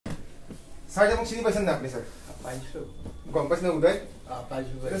sir যেমন চিনি পাইছেন না আপনি স্যাৰ পাইছো গম পাইছেন না উদয়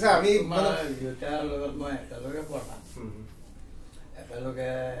পাইছো স্যাৰ আমি দেউতাৰ লগত মই একেলগে পঢ়া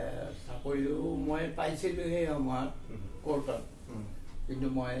একেলগে চাকৰিও মই পাইছিলোঁ সেই সময়ত কোৰ্টত কিন্তু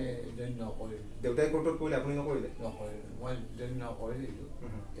মই জইন নকৰিলোঁ দেউতাই কোৰ্টত কৰিলে আপুনি নকৰিলে মই জইন নকৰিলোঁ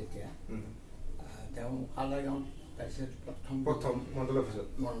তেতিয়া তেওঁ কালাগাঁৱত পাইছিল প্ৰথম মণ্ডল অফিচত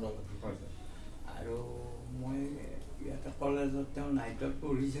আৰু মই ইয়াতে কলেজত তেওঁ নাইটত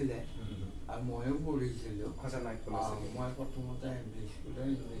পঢ়িছিলে আৰু ময়ো পঢ়িছিলোঁ মই প্ৰথমতে এমভি স্কুলৰ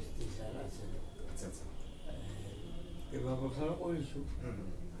ইংলিছ টিচাৰ আছিলোঁ কেইবাবছৰ কৰিছোঁ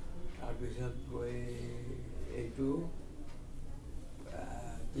তাৰপিছত গৈ এইটো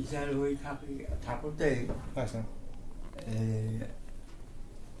টিচাৰ হৈ থাকোঁতে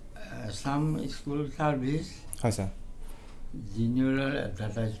আছাম স্কুল ছাৰ্ভিচ জুনিয়ৰৰ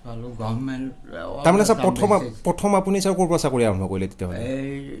এডভাৰটাইজ পালোঁ গভৰ্ণমেণ্ট তাৰমানে স্যাৰ প্ৰথম আপুনি স্যাৰ ক'ৰ পৰা চাকৰি আৰম্ভ কৰিলে তেতিয়াহ'লে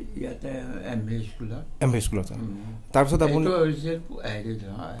এই ইয়াতে এমভি স্কুলত তাৰপিছত আপুনি হৈছিল হেৰি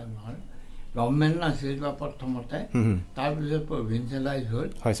নহয় গভৰ্ণমেণ্ট নাছিল বা প্ৰথমতে তাৰপিছত প্ৰভিঞ্চিয়েলাইজ হ'ল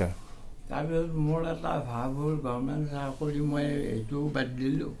হয় ছাৰ তাৰপিছত মোৰ এটা ভাৱ হ'ল গভৰ্ণমেণ্ট চাকৰি মই এইটোও বাদ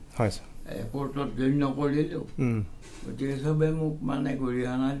দিলোঁ হয় ছাৰ কোৰ্টত জইন নকৰিলোঁ গতিকে চবে মোক মানে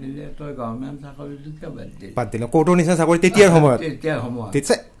গৰিহণা দিলে তই গভৰ্ণমেণ্ট চাকৰিটো কিয় বাদ দিলে কোৰ্টৰ নিচিনা চাকৰি তেতিয়াৰ সময়ত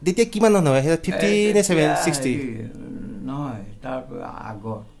তেতিয়া কিমান নহয় 50 নে 60 নহয় তাৰ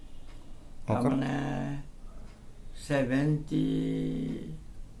আগত তাৰমানে 70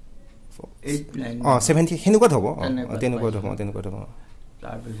 সেনেকুৱাত হ'ব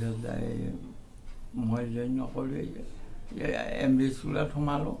তাৰপিছত মই জইন নকৰি এমভি স্কুলত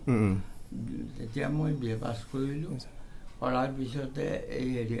সোমালোঁ তেতিয়া মই বি এ পাছ কৰিলোঁ কৰাৰ পিছতে এই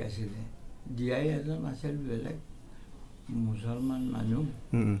হেৰি আছিলে ডিআই এজন আছিল বেলেগ মুছলমান মানুহ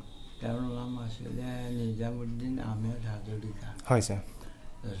তেওঁৰ নাম আছিলে নিজামুদ্দিন আহমেদ হাজৰিকা হয় ছাৰ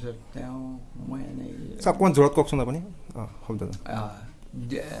তাৰপিছত তেওঁ মই এনেই অকণমান জোৰত কওকচোন আপুনি শব্দটো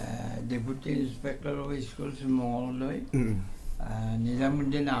deputy inspector of schools Mangaldai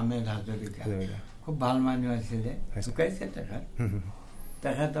Nizamuddin Ahmed Hazarika খুব ভাল মানুহ আছিলে শিকাইছে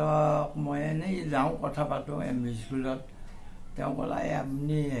তেখেতক মই এনেই যাওঁ কথা পাতোঁ এমভি স্কুলত তেওঁ ক'লে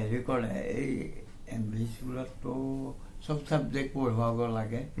আপুনি হেৰি কৰে এই এমভি স্কুলততো চব ছাবজেক্ট পঢ়ুৱাব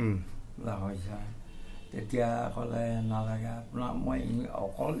লাগে হয় ছাৰ তেতিয়া ক'লে নালাগে আপোনাক মই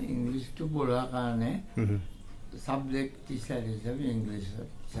অকল ইংলিছটো পঢ়োৱাৰ কাৰণে ছাবজেক্ট টিচাৰ হিচাপে ইংলিছত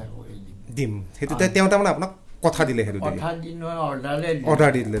টিচাৰ কৰি দিম সেইটো তেওঁ তাৰমানে আপোনাক কথা দিলে সেইটো কথা দি নহয়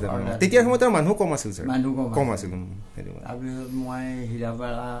অৰ্ডাৰ দি দিলে তেতিয়াৰ সময়ত মানুহ কম আছিল ছাৰ কম আছিল তাৰপিছত মই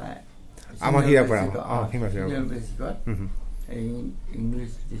হীৰাপাৰা আমাৰ হীৰাপাৰা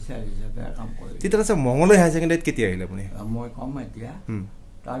ইংলিছ টিচাৰ হিচাপে কাম কৰিলোঁ তেতিয়া ছাৰ মঙলদৈ হায়াৰ ছেকেণ্ডেৰীত কেতিয়া আহিলে আপুনি মই ক'ম এতিয়া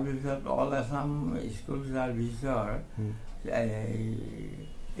তাৰপিছত অল আছাম স্কুল ছাৰ্ভিচৰ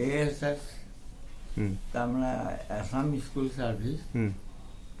ASS তাৰমানে আছাম স্কুল ছাৰ্ভিচ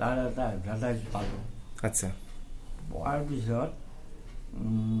তাৰ এটা এডভাৰটাইজ পালোঁ আচ্ছা পোৱাৰ পিছত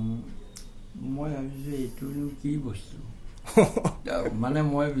মই ভাবিছোঁ এইটোনো কি বস্তু মানে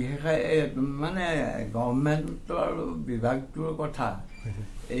মই বিশেষকৈ মানে গভৰ্ণমেণ্টৰ বিভাগটোৰ কথা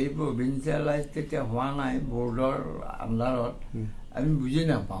এই প্ৰভিঞ্চিয়েলাইজ তেতিয়া হোৱা নাই বোৰ্ডৰ আণ্ডাৰত আমি বুজি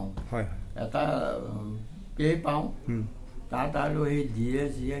নাপাওঁ এটা পে পাওঁ তাত আৰু সেই দিয়ে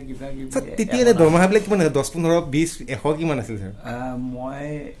চিয়ে কিবা কিবি তেতিয়া দৰমহাবিলাক কিমান 10-15-20-100 কিমান আছিল ছাৰ মই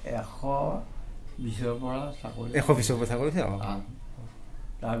 120ৰ পৰা চাকৰি 120ৰ পৰা চাকৰি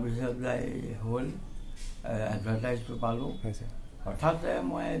তাৰপিছত যাই হ'ল এডভাৰটাইজটো পালোঁ হঠাতে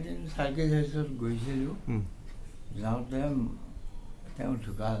মই এদিন চাৰ্কিট হাউচত গৈছিলোঁ যাওঁতে তেওঁ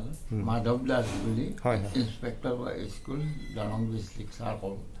ঢুকাল মাধৱ দাস বুলি inspector school Darrang district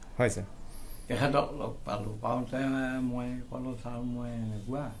circle হয় ছাৰ তেখেতক লগ পালোঁ পাওঁতে মই ক'লোঁ ছাৰ মই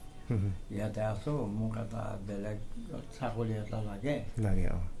এনেকুৱা ইয়াতে আছোঁ মোক এটা বেলেগত চাকৰি এটা লাগে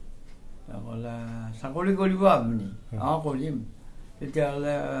ক'লে চাকৰি কৰিব আপুনি কৰিম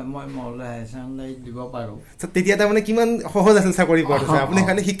তেতিয়াহ'লে মই মঙলদৈ হায়াৰ ছেকেণ্ডেৰীত দিব পাৰোঁ তেতিয়া তাৰমানে কিমান সহজ আছিল চাকৰি পোৱাটো আপুনি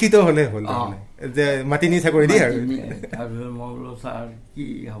খালি শিক্ষিত হ'লে হ'ল যে মাতি নি চাকৰি দিয়ে আৰু তাৰপিছত মই বোলো ছাৰ কি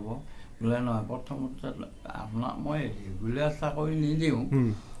হ'ব বোলে নহয় প্ৰথমতে আপোনাক মই ৰেগুলাৰ চাকৰি নিদিওঁ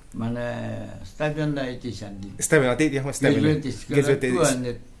মানে ষ্টাইপেণ্ডাৰী টিচাৰ দিম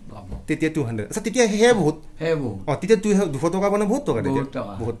তেতিয়া 200 আচ্ছা তেতিয়া সেয়া বহুত তেতিয়া 200 টকা মানে বহুত টকা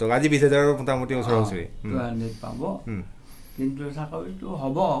বহুত টকা আজি 20,000 মোটামুটি ওচৰা ওচৰি 200 পাব কিন্তু চাকৰিটো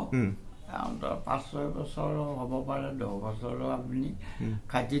হ'ব 5-6 বছৰ হ'ব পাৰে 10 বছৰো আপুনি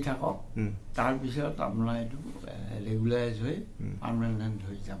খাটি থাকক তাৰপিছত আপোনাৰ এইটো ৰেগুলাৰাইজ হৈ পাৰ্মানেণ্ট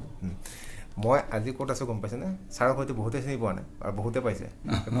হৈ যাব মই আজি ক'ত আছোঁ গম পাইছেনে ছাৰক হয়তো বহুতে চিনি পোৱা নাই আৰু বহুতে পাইছে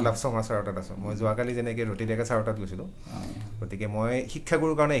গোলাপ শৰ্মা ছাৰৰ তাত আছোঁ মই যোৱাকালি যেনেকৈ ৰতিডেকা ছাৰৰ তাত গৈছিলোঁ গতিকে মই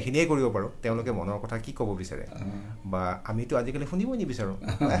শিক্ষাগুৰুৰ কাৰণে এইখিনিয়ে কৰিব পাৰোঁ তেওঁলোকে মনৰ কথা কি ক'ব বিচাৰে বা আমিতো আজিকালি শুনিবই নিবিচাৰোঁ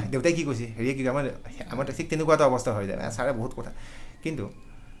দেউতাই কি কৈছে হেৰিয়ে কি আমাৰ ঠিক তেনেকুৱা এটা অৱস্থা হৈ যায় ছাৰে বহুত কথা কিন্তু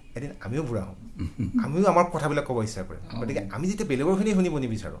এদিন আমিও বুঢ়া হওঁ আমিও আমাৰ কথাবিলাক ক'ব ইচ্ছা কৰে গতিকে আমি যেতিয়া বেলেগৰখিনি শুনিব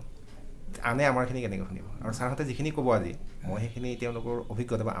নিবিচাৰোঁ আনে আমাৰখিনি কেনেকৈ শুনিব আৰু ছাৰহঁতে যিখিনি ক'ব আজি মই সেইখিনি তেওঁলোকৰ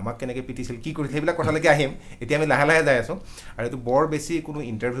অভিজ্ঞতা বা আমাক কেনেকৈ পিটিছিল কি কৰিছিল সেইবিলাক কথালৈকে আহিম এতিয়া আমি লাহে লাহে যাই আছোঁ আৰু এইটো বৰ বেছি কোনো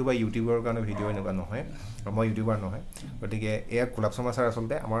ইণ্টাৰভিউ বা ইউটিউবৰ কাৰণে ভিডিঅ' এনেকুৱা নহয় আৰু মই ইউটিউবাৰ নহয় গতিকে এয়া গোলাপ শৰ্মা ছাৰ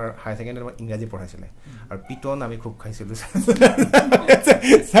আচলতে আমাৰ হায়াৰ ছেকেণ্ডেৰী আমাৰ ইংৰাজী পঢ়াইছিলে আৰু পিটন আমি খুব খাইছিলোঁ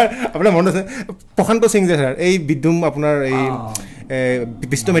ছাৰ আপোনাৰ মনত আছে প্ৰশান্ত সিং যে ছাৰ এই বিদ্যুম আপোনাৰ এই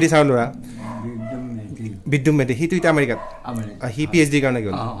বিষ্ণুমেধি ছাৰৰ ল'ৰা বিদ্যুম মেধি সিটো এতিয়া আমেৰিকাত সি PhD কাৰণে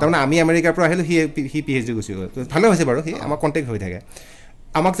গ'ল তাৰমানে আমি আমেৰিকাৰ পৰা আহিলোঁ সি PhD গুচি গ'ল ভালে হৈছে বাৰু সি আমাৰ কণ্টেক্ট হৈ থাকে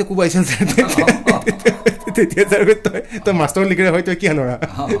আমাক যে কোবাইছিল ছাৰ তেতিয়া ছাৰ তই মাষ্টৰ লিখিলে হয় তই কি আনৰা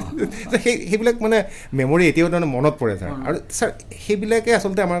সেইবিলাক মানে মেমৰি এতিয়াও তাৰমানে মনত পৰে ছাৰ আৰু ছাৰ সেইবিলাকে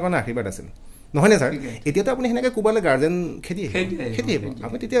আচলতে আমাৰ কাৰণে আশীৰ্বাদ আছিল নহয়নে ছাৰ এতিয়াতো আপুনি সেনেকৈ কোবালে গাৰ্জেন খেদি আহিব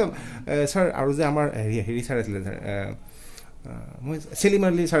আমি তেতিয়া ছাৰ আৰু যে আমাৰ হেৰি ছাৰ আছিলে ছাৰ মই চেলিম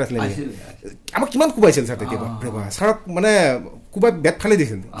আলি ছাৰ আছিলে আমাক কিমান কোবাইছিল ছাৰ তেতিয়া ছাৰক মানে কোবাই বেট ফালি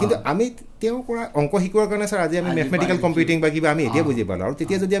দিছিল কিন্তু আমি তেওঁৰ পৰা অংক শিকোৱাৰ কাৰণে ছাৰ আজি আমি মেথমেটিকেল কম্পিউটিং বা কিবা আমি এতিয়া বুজি পালোঁ আৰু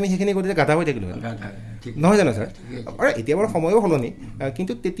তেতিয়া যদি আমি সেইখিনি কৰি গাধা হৈ থাকিলোঁ নহয় জানো ছাৰ আৰু এতিয়া বাৰু সময়ো সলনি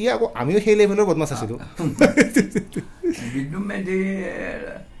কিন্তু তেতিয়া আকৌ আমিও সেই লেভেলৰ বদমাছ আছিলোঁ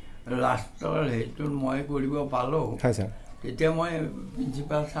লাষ্টৰ সেইটো মই কৰিব পালোঁ হয় ছাৰ তেতিয়া মই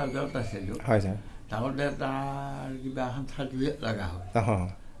প্ৰিন্সিপাল চাৰ্জত আছিলোঁ হয় ছাৰ থাকোঁতে তাৰ কিবা এখন চাৰ্টিফিকেট লগা হ'ল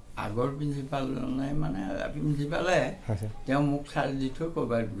আগৰ প্ৰিন্সিপাল নাই মানে প্ৰিন্সিপালে তেওঁ মোক চাৰ্জ দি থৈ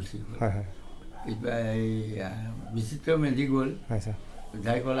ক'ৰবাত গুচি গ'ল কিবা এই বিচিত্ৰ মেধি গ'ল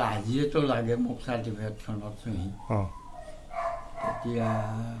যাই ক'লে আজিয়েতো লাগে মোক চাৰ্টিফিকেটখনত চহী তেতিয়া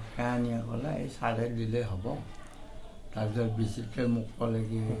কাহানীয়ে ক'লে এই ছাৰে দিলে হ'ব তাৰপিছত বিচিত্ৰই মোক ক'লে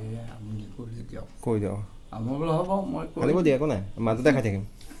কি আপুনি কৰি দিয়ক কৈ দিয়ক মই বোলো হ'ব মই কৰিব দিয়া একো নাই মাজতে খাই থাকিম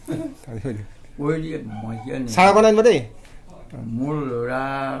কৈ দিয়ে মই কিয় ছাৰ অকণ আনিব দেই মোৰ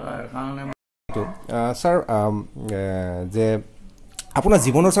ল'ৰাৰ কাৰণে ছাৰ যে আপোনাৰ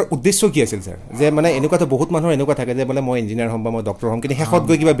জীৱনৰ ছাৰ উদ্দেশ্য কি আছিল ছাৰ যে মানে এনেকুৱাতো বহুত মানুহৰ এনেকুৱা থাকে যে বোলে মই ইঞ্জিনিয়াৰ হ'ম বা মই ডক্টৰ হ'ম কিন্তু শেষত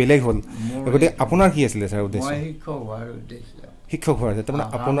গৈ কিবা বেলেগ হ'ল গতিকে আপোনাৰ কি আছিলে ছাৰ উদ্দেশ্য শিক্ষক হোৱাৰ তাৰমানে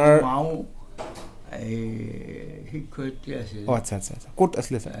আপোনাৰ এই শিক্ষয়িত্ৰী আছিল আচ্ছা আচ্ছা আচ্ছা ক'ত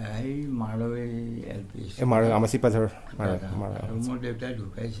আছিলে ছাৰ এই মাৰৈ LP আমাৰ চিপাঝাৰ মোৰ দেউতাই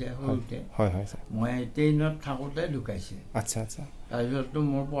ঢুকাইছে সৰুতে হয় হয় ছাৰ মই 10ত থাকোঁতে ঢুকাইছে আচ্ছা আচ্ছা তাৰপিছততো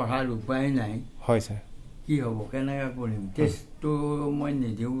মোৰ পঢ়াৰ উপায় নাই হয় ছাৰ কি হ'ব কেনেকৈ পঢ়িম টেষ্টটো মই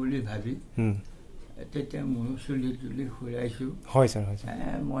নিদিওঁ বুলি ভাবি তেতিয়া মোৰ চুলি তুলি ঘূৰাইছোঁ হয় ছাৰ হয় ছাৰ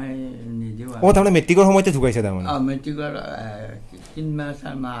মই নিদিওঁ তাৰমানে মেট্ৰিকৰ সময়তে ঢুকাইছে তাৰমানে মেট্ৰিকৰ 3 মাহ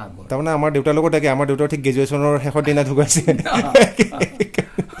 4 মাহ আগত তাৰমানে আমাৰ দেউতাৰ লগত থাকে আমাৰ দেউতাৰ ঠিক গ্ৰেজুৱেশ্যনৰ শেষৰ দিনা ঢুকাইছে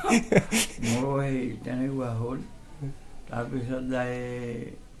মোৰো সেই তেনেকুৱা হ'ল তাৰপিছত যাই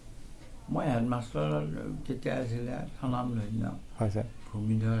মই হেডমাষ্টাৰ তেতিয়া আছিলে স্বনামধন্য হয় ছাৰ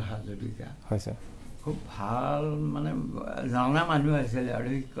ভূমিধৰ হাজৰিকা হয় ছাৰ খুব ভাল মানে জনা মানুহ আছিলে আৰু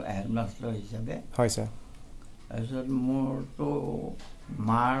হেডমাষ্টাৰ হিচাপে হয় ছাৰ তাৰপিছত মোৰতো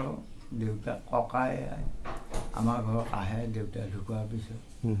মাৰ দেউতা ককাই আমাৰ ঘৰত আহে দেউতা ঢুকোৱাৰ পিছত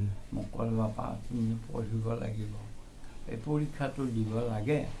মোক ক'লে বাপা তুমি পঢ়িব লাগিব এই পৰীক্ষাটো দিব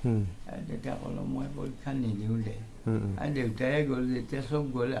লাগে তেতিয়া ক'লোঁ মই পৰীক্ষা নিদিওঁ দে দেউতাই গ'ল যেতিয়া চব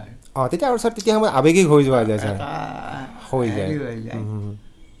গ'ল আৰু তেতিয়া আৰু ছাৰ তেতিয়া সময় আৱেগিক হৈ যোৱা যায় হৈ যায়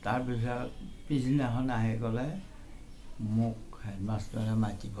তাৰপিছত পিছদিনাখন আহি ক'লে মোক হেডমাষ্টাৰে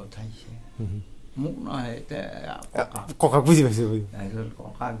মাতি পঠাইছে মোক নহয় ককাক বুজি পাইছে তাৰপিছত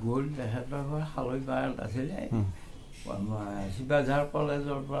ককা গ'ল তেখেতৰ ঘৰ হালৈপাৰাত আছিলে চিপাঝাৰ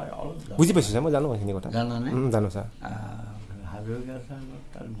কলেজৰ পৰা অলপ বুজি পাইছোঁ ছাৰ মই জানো সেইখিনি কথা জানানে জানো ছাৰ হাজৰিকা ছাৰ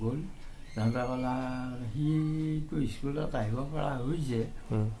তাত গ'ল যাওঁতে ক'লা সিটো স্কুলত আহিব পৰা হৈছে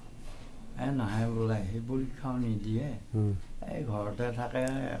নাহে বোলে সেই পৰীক্ষাও নিদিয়ে এই ঘৰতে থাকে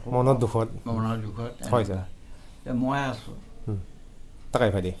মনৰ দুখত হয় ছাৰ মই আছোঁ তাক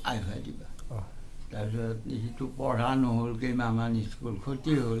আইভাই দিবা তাৰপিছত সিটো পঢ়া নহ'ল কেইমাহমান স্কুল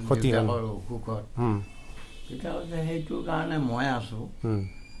ক্ষতি হ'ল দেউতাকৰ অসুখত তেতিয়া কৈছে সেইটো কাৰণে মই আছোঁ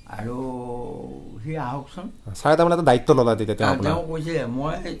আৰু সি আহকচোন ছাৰে তাৰমানে এটা দায়িত্ব ল'লা তেতিয়া তেওঁ কৈছে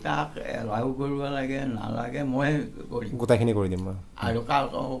মই তাক এলাউ কৰিব লাগে নালাগে মই কৰিম গোটেইখিনি কৰি দিম আৰু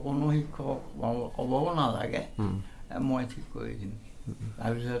কোনো শিক্ষক ক'বও নালাগে মই ঠিক কৰি দিম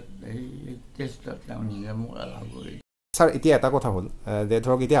তাৰপিছত সেই টেষ্টত তেওঁ নিজে মোক এলাউ কৰি ছাৰ এতিয়া এটা কথা হ'ল যে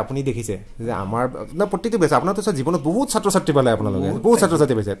ধৰক এতিয়া আপুনি দেখিছে যে আমাৰ প্ৰত্যেকটো বেছে আপোনাৰতো ছাৰ জীৱনত বহুত ছাত্ৰ ছাত্ৰী পালে আপোনালোকে বহুত ছাত্ৰ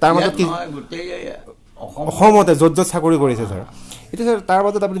ছাত্ৰী পাইছে তাৰ মাজত কি অসমতে য'ত য'ত চাকৰি কৰিছে ছাৰ এতিয়া ছাৰ তাৰ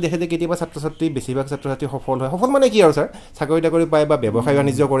মাজত আপুনি দেখে যে কেতিয়াবা ছাত্ৰ ছাত্ৰী বেছিভাগ ছাত্ৰ ছাত্ৰী সফল হয় সফল মানে কি আৰু ছাৰ চাকৰি তাকৰি পায় বা ব্যৱসায়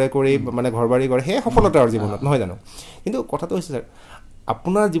বাণিজ্য কৰি মানে ঘৰ বাৰী কৰে সেই সফলতা আৰু জীৱনত নহয় জানো কিন্তু কথাটো হৈছে ছাৰ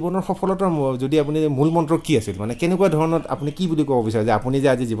আপোনাৰ জীৱনৰ সফলতাৰ যদি আপুনি মূল মন্ত্ৰ কি আছিল মানে কেনেকুৱা ধৰণৰ আপুনি কি বুলি ক'ব বিচাৰে যে আপুনি যে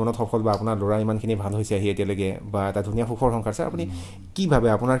আজি জীৱনত সফল বা আপোনাৰ ল'ৰা ইমানখিনি ভাল হৈছে আহি এতিয়ালৈকে বা এটা ধুনীয়া সুখৰ সংসাৰ ছাৰ আপুনি কি ভাবে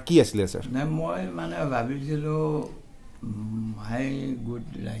আপোনাৰ কি আছিলে ছাৰ মই মানে ভাবিছিলোঁ হাই গুড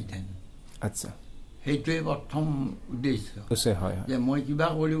ৰাইট হেণ্ড আচ্ছা সেইটোৱে প্ৰথম উদ্দেশ্য হয় যে মই কিবা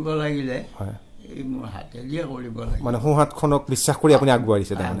কৰিব লাগিলে হয় এই মোৰ হাতেদিয়ে কৰিব লাগে মানে সোঁহাতখনক বিশ্বাস কৰি আপুনি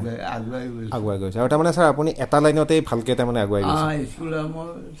আগুৱাইছে তাৰমানে আগুৱাই গৈছে আৰু তাৰমানে ছাৰ আপুনি এটা লাইনতেই ভালকৈ তাৰমানে আগুৱাই গৈছে স্কুলত মই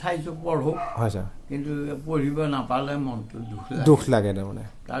চাইছোঁ পঢ়োঁ হয় ছাৰ কিন্তু পঢ়িব নাপালে মনটো দুখ লাগে তাৰমানে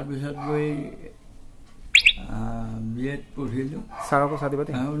তাৰপিছত গৈ বি এড পঢ়িলোঁ ছাৰকো চাহ দিব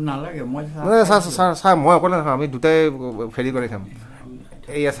নালাগে মই ছাৰ মই অকলে নাখাওঁ আমি দুটাই ফেৰি কৰি খাম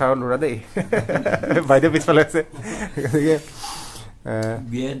এইয়া ছাৰৰ ল'ৰা দেই বাইদেউ পিছফালে আছে গতিকে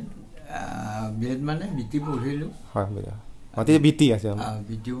বি এড মানে বিটি পঢ়িলোঁ হয় বিটি আছে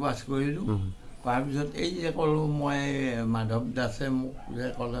বিটিও পাছ কৰিলোঁ তাৰপিছত এই যে ক'লোঁ মই মাধৱ দাসে মোক যে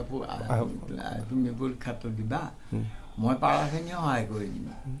ক'লে তুমি পৰীক্ষাটো দিবা মই পাৰাখিনি সহায় কৰি দিম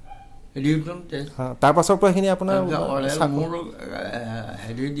ৰিউটন টেষ্ট তাৰ পাছৰ পৰা এইখিনি আপোনাৰ মোৰ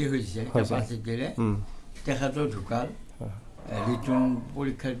হেৰি দি হৈছে কেপাচিটিৰে তেখেতৰ ঢুকাল ৰিটাৰ্ণ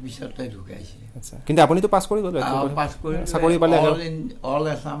পৰীক্ষাৰ পিছতে ঢুকাইছে কিন্তু আপুনিতো পাছ কৰি গ'ল পাছ কৰি চাকৰি পালে অল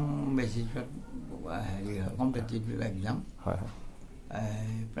আছাম বেচিছত হেৰি হয় কম্পিটিটিভ এক্সাম হয় হয়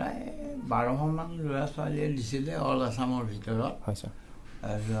প্ৰায় 1200মান ল'ৰা ছোৱালীয়ে দিছিলে অল আছামৰ ভিতৰত হয় ছাৰ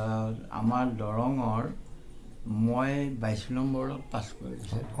আমাৰ দৰঙৰ মই 22 নম্বৰত পাছ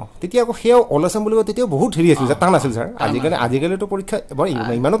কৰিছোঁ তেতিয়া আকৌ সেয়াও অল আছাম বুলি কয় তেতিয়াও বহুত হেৰি আছিল টান আছিল ছাৰ আজিকালিতো পৰীক্ষা বৰ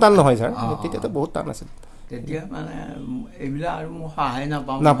ইমানো টান নহয় ছাৰ তেতিয়াতো বহুত টান আছিল তেতিয়া মানে এইবিলাক আৰু মই সহায়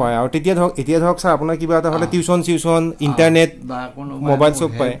নাপায় আৰু তেতিয়া ধৰক এতিয়া ধৰক ছাৰ আপোনাৰ কিবা এটা হ'লে টিউচন ইণ্টাৰনেট বা কোনো মোবাইল চব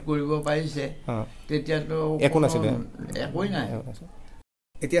পায় কৰিব পাৰিছে তেতিয়াতো একো নাছিলে একোৱেই নাই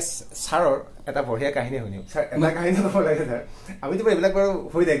এতিয়া ছাৰৰ এটা বঢ়িয়া কাহিনী শুনিম ছাৰ এটা কাহিনী ক'ব লাগে ছাৰ আমিতো এইবিলাক বাৰু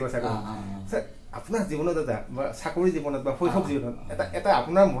হৈ থাকিব ছাৰ ছাৰ আপোনাৰ জীৱনত এটা বা চাকৰি জীৱনত বা শৈশৱ জীৱনত এটা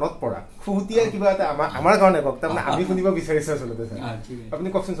আপোনাৰ মনত পৰা খুহুতীয়া কিবা এটা আমাৰ কাৰণে কওক তাৰমানে আমি শুনিব বিচাৰিছোঁ আচলতে ছাৰ আপুনি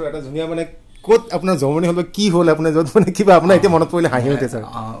কওকচোন ছাৰ এটা ধুনীয়া মানে ক'ত আপোনাৰ জমনি হ'ল কি হ'ল আপোনাৰ য'ত মানে কিবা আপোনাৰ এতিয়া মনত পৰিলে হাঁহি উঠে ছাৰ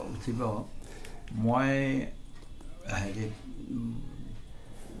উঠিব মই হেৰি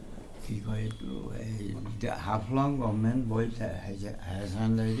কি কয় এইটো এই Haflong government boys higher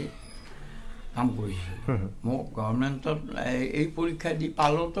secondary কাম কৰিছোঁ মোক গভৰ্ণমেণ্টত এই পৰীক্ষা দি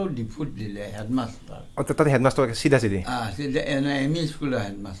পালতো ডিফুট দিলে হেডমাষ্টাৰ তাতে হেডমাষ্টাৰ চিধা এম ই স্কুলৰ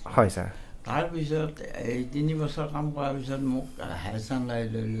হেডমাষ্টাৰ হয় ছাৰ তাৰপিছত এই 3 বছৰ কাম কৰাৰ পিছত মোক হায়াৰ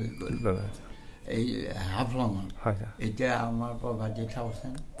ছেকেণ্ডেৰীলৈ লৈ গ'ল এই হাফলঙত এতিয়া আমাৰ প্ৰভাতী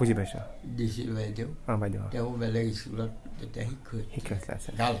থাউচেণ্ড বুজি পাইছোঁ ডি চি বাইদেউ তেওঁ বেলেগ স্কুলত তেতিয়া শিক্ষক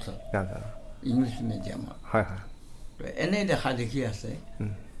গাৰ্লছত ইংলিছ মিডিয়ামত হয় হয় এনেই দেখা দেখি আছে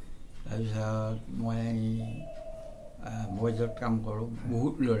তাৰপিছত মই বইজত কাম কৰোঁ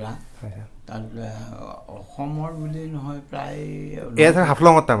বহুত ল'ৰা তাত অসমৰ বুলি নহয় প্ৰায়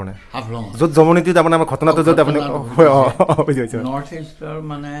হাফলঙত তাৰমানে হাফলং য'ত জমনিটো তাৰমানে আমাৰ ঘটনাটো য'ত আপুনি নৰ্থ ইষ্টৰ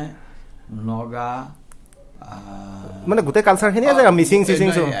মানে নগা মানে গোটেই কালচাৰখিনি আছে মিচিং চিচিং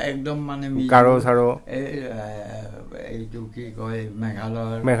একদম মানে গাৰো চাৰো এইটো কি কয়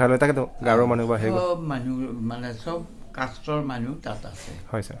মেঘালয় তাকেতো গাৰো মানুহ বা চব মানুহ মানে চব কাষ্টৰ মানুহ তাত আছে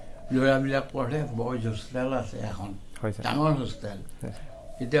হয় ছাৰ ল'ৰাবিলাক পঢ়ে বইজ হোষ্টেল আছে এখন ডাঙৰ হোষ্টেল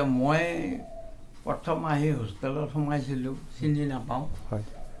এতিয়া মই প্ৰথম আহি হোষ্টেলত সোমাইছিলোঁ চিনি নাপাওঁ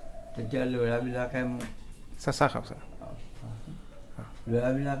তেতিয়া ল'ৰাবিলাকে মোক চাহ খাওক ছাৰ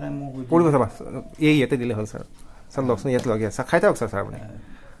ল'ৰাবিলাকে মোক পৰিব চাবা এই ইয়াতে দিলে হ'ল ছাৰ ছাৰ লওকচোন ইয়াত লগে চাহ খাই থাকক ছাৰ আপুনি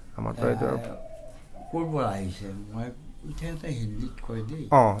আমাৰ পৰা এইটো ক'ৰ পৰা আহিছে মই সিহঁতে হিন্দীত কয় দেই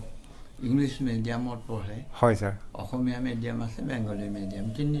ইংলিছ মিডিয়ামত পঢ়ে হয় ছাৰ অসমীয়া মিডিয়াম আছে বেংগলী মিডিয়াম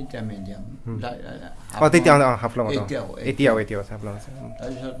তিনিটা মিডিয়াম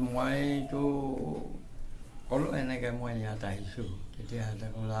তাৰপিছত মইতো ক'লোঁ এনেকৈ মই ইয়াত আহিছোঁ তেতিয়া সিহঁতে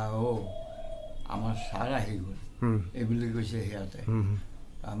ক'লা আমাৰ ছাৰ আহি গ'ল এইবুলি কৈছে সিহঁতে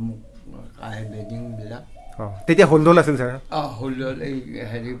মোক বেডিংবিলাক তেতিয়া হোলডল আছিল ছাৰ হোলডল এই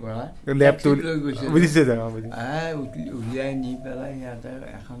হেৰিৰ পৰা লৈ গৈছে উলিয়াই নি পেলাই সিহঁতে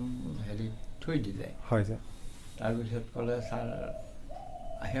এখন হেৰি থৈ দিলে হয় ছাৰ তাৰপিছত ক'লে ছাৰ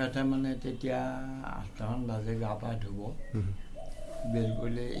সিহঁতে মানে তেতিয়া 8টামান বাজে গা পা ধুব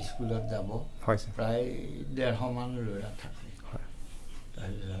বেলগলী স্কুলত যাব প্ৰায় 150মান ল'ৰা থাকে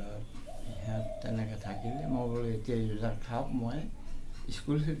তাৰপিছত সিহঁত তেনেকৈ থাকিলে মই বোলো এতিয়া এইবিলাক খাওক মই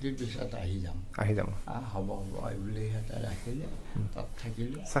স্কুল ছুটিৰ পিছত আহি যাম হ'ব বুলি সিহঁতে ৰাখিলে তাত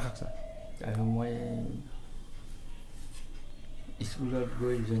থাকিলোঁ আৰু মই স্কুলত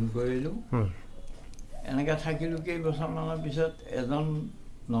গৈ জইন কৰিলোঁ এনেকৈ থাকিলোঁ কেইবছৰমানৰ পিছত এজন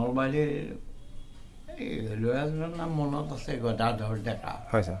নলবাৰীৰ ল'ৰাজনৰ নাম মনত আছে গদাধৰ ডেকা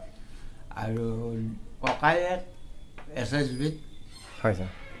আৰু ককায়েক SSBত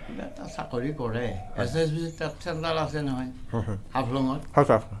কিবা এটা চাকৰি কৰে SSB তাত চেণ্টাৰ আছে নহয় হাফলঙত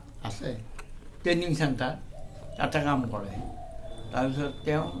আছে ট্ৰেইনিং চেণ্টাৰ তাতে কাম কৰে তাৰপিছত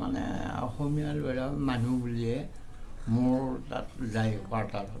তেওঁ মানে অসমীয়া ল'ৰা মানুহ বুলিয়ে মোৰ তাত যায়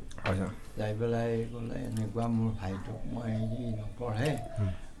কোৱাৰ্টাৰত যাই পেলাই ক'লে এনেকুৱা মোৰ ভাইটোক মই নপঢ়ে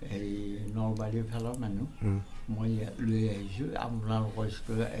এই নলবাৰীৰ ফালৰ মানুহ মই লৈ আহিছোঁ আপোনালোকৰ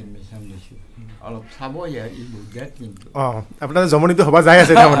স্কুলত এডমিশ্যন দিছোঁ অলপ চাব ই বুজাত কিন্তু আপোনাৰ জমনিটো হ'ব যায়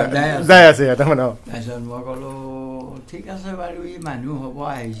আছে তাৰপিছত মই ক'লোঁ ঠিক আছে বাৰু ই মানুহ হ'ব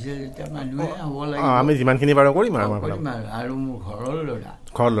আহিছে যেতিয়া মানুহে হ'ব লাগিব আমি যিমানখিনি বাৰু কৰিম আৰু মোৰ ঘৰৰ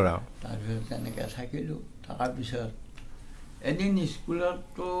ল'ৰা তাৰপিছত তেনেকৈ থাকিলোঁ থকাৰ পিছত এদিন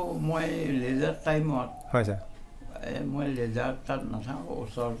স্কুলততো মই লেজাৰ টাইমত মই লেজাৰ তাত নাথাকোঁ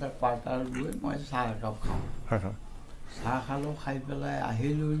ওচৰতে কোৱাৰ্টাৰ গৈ মই চাহ একাপ খাওঁ চাহ খালোঁ খাই পেলাই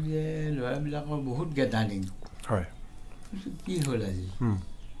আহিলোঁ যে ল'ৰাবিলাকৰ বহুত গেটাৰিং কি হ'ল আজি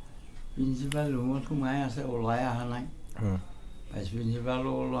প্ৰিন্সিপাল ৰুমত সোমাই আছে ওলাই অহা নাই ভাইচ প্ৰিন্সিপালো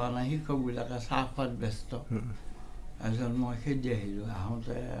ওলোৱা নাই শিক্ষকবিলাকে চাহ খোৱাত ব্যস্ত তাৰপিছত মই খেদি আহিলোঁ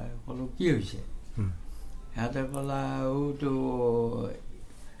আহোঁতে ক'লোঁ কি হৈছে সিহঁতে ক'লা তো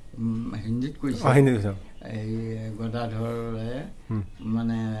হিন্দীত কৈছে এই গদাধৰে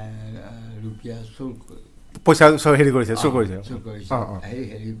মানে ৰুপিয়া চুৰ পইচা হেৰি কৰিছে চুৰ কৰিছে এই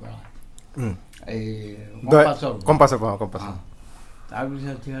হেৰিৰ পৰা এই কম্পাছৰ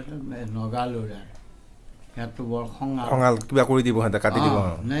তাৰপিছত সিহঁতে নগা ল'ৰা সিহঁতটো বৰ খঙাল কিবা কৰি দিব সিহঁতে কাটি দিব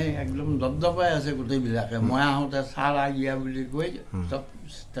নাই একদম দপদপাই আছে গোটেইবিলাকে মই আহোঁতে চাহ আগিয়া বুলি কৈ চব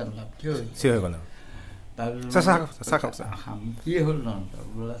ষ্টেণ্ড আপ থিয় হৈ গ'ল কি হ'ল তহঁতৰ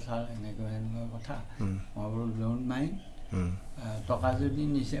বোলে ছাৰ এনেকুৱা কথা মই বোলো ড'ণ্ট মাইণ্ড টকা যদি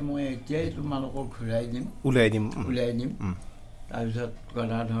নিছে মই এতিয়াই তোমালোকক ঘূৰাই দিম উলিয়াই দিম তাৰপিছত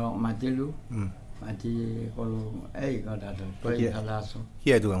গদাধৰক মাতিলোঁ মাতি ক'লোঁ এই গদাধৰ তই ভালে আছ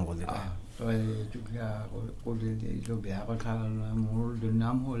তই এইটো ক'লি এইটো বেয়া কথা হ'ল নহয় মোৰ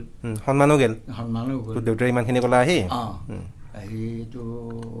দুৰ্নাম হ'ল সন্মানো গ'ল দেউতাই ইমানখিনি ক'লা সেইটো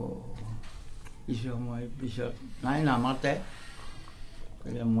কিছু সময় পিছত নাই নামাতে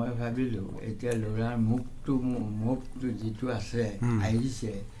মই ভাবিলোঁ এতিয়া ল'ৰাৰ মুখটো যিটো আছে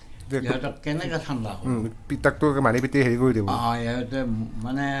আহিছে সিহঁতক কেনেকৈ ঠাণ্ডা পিতাকটো মাৰি পিটি হেৰি কৰি দিব সিহঁতে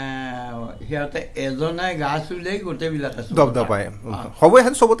মানে সিহঁতে এজনে গা চুলেই গোটেইবিলাকে দপদপাই হ'ব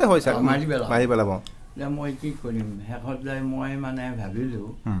চবতে হৈছে মাৰি পেলাব মই কি কৰিম শেষত যাই মই মানে ভাবিলোঁ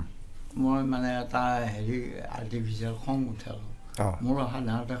মই মানে এটা হেৰি আৰ্টিফিচিয়েল খং উঠালোঁ মোৰ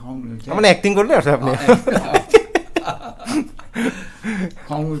সাধাৰণতে খং নুঠে মানে এক্টিং কৰিলে আছে আপুনি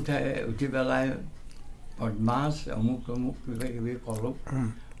খং উঠি পেলাই বদমাছ অমুক তমুক কিবা কিবি ক'লোঁ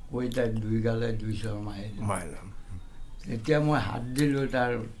কৈ তাক দুই গালে 200 মাৰিলোঁ তেতিয়া মই হাত দিলোঁ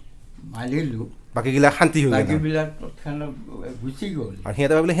তাৰ মাৰিলোঁ বাকীবিলাক শান্তি হৈ বাকীবিলাক তৎক্ষণাত গুচি গ'ল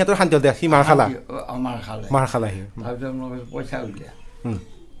সিহঁতে ভাবিলে সিহঁতৰ শান্তি হ'ল সি মাৰ খালে তাৰপিছত মই পইচা উলিয়া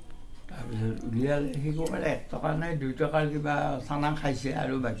তাৰপিছত উলিয়ালে সি ক'লে 1 টকা নাই 2 টকাৰ কিবা চানা খাইছে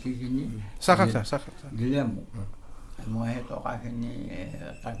আৰু বাকীখিনি দিলে মোক মই সেই টকাখিনি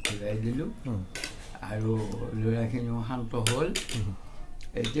তাক ঘূৰাই দিলোঁ আৰু ল'ৰাখিনিও শান্ত হ'ল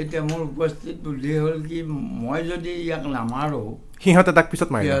তেতিয়া মোৰ উপস্থিত বুদ্ধি হ'ল কি মই যদি ইয়াক নামাৰোঁ সিহঁতে তাক পিছত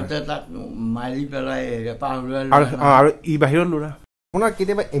মাৰি পেলাই পাহৰুৱা আৰু ই বাহিৰৰ ল'ৰা আপোনাৰ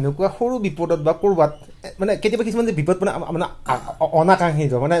কেতিয়াবা এনেকুৱা সৰু বিপদত বা ক'ৰবাত মানে কেতিয়াবা কিছুমান যে বিপদ মানে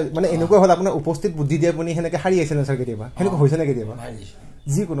অনাকাংক্ষিত মানে এনেকুৱা হ'ল আপোনাৰ উপস্থিত বুদ্ধি দিয়ে আপুনি সেনেকৈ হাৰি আহিছে নে ছাৰ কেতিয়াবা সেনেকুৱা হৈছে নে কেতিয়াবা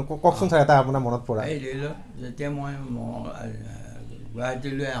যিকোনো কওকচোন ছাৰ এটা আপোনাৰ মনত পৰা যেতিয়া মই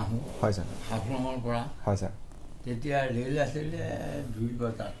গুৱাহাটীলৈ আহোঁ হয় ছাৰ হাফলঙৰ পৰা হয় ছাৰ তেতিয়া ৰেল আছিলে 2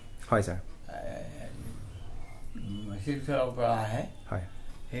 বজাত হয় ছাৰ শিলচৰৰ পৰা আহে হয়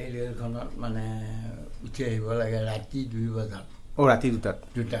সেই ৰেলখনত মানে উঠি আহিব লাগে ৰাতি 2 বজাত ৰাতি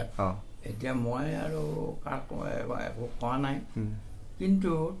 2টাত এতিয়া মই আৰু কাকো একো কোৱা নাই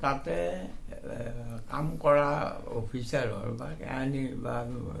কিন্তু তাতে কাম কৰা অফিচাৰৰ বা কেৰাণী বা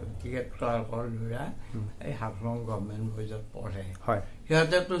টিকেট ক্লাৰ্কৰ ল'ৰা এই হাফলং গভৰ্ণমেণ্ট বইজত পঢ়ে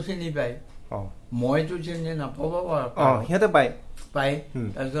সিহঁতেতো চিনি পায় মইতো চিনি নাপাব পাৰোঁ সিহঁতে পায়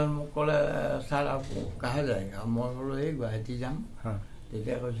তাৰপিছত মোক ক'লে ছাৰ কাহে যায় মই বোলো এই গুৱাহাটী যাম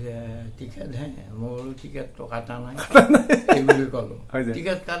তেতিয়া কৈছে টিকেট হে মই বোলো টিকেটটো কাটা নাই এই বুলি ক'লো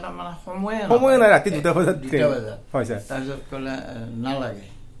টিকেট কাটা মানে সময় নাই ৰাতি 2টা বজাত তাৰপিছত ক'লে নালাগে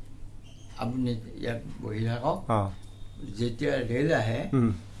আপুনি ইয়াত বহি থাকক যেতিয়া ৰেল আহে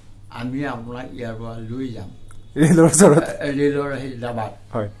আমি আপোনাক ইয়াৰ পৰা লৈ যাম ৰেলৰ সেই ডাবাত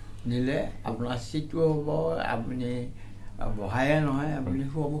নিলে আপোনাৰ চিটটো হ'ব আপুনি বহায়ে নহয় আপুনি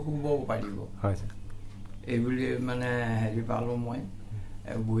শুবও পাৰিব এইবুলি মানে হেৰি পালোঁ মই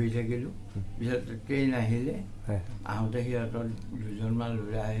বহি থাকিলোঁ পিছত ট্ৰেইন আহিলে আহোঁতে সিহঁতৰ 2জনমান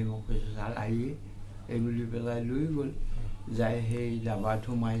ল'ৰা আহি মোক কৈছে ছাৰ আহি এইবুলি পেলাই লৈ গ'ল যাই সেই ডাবাত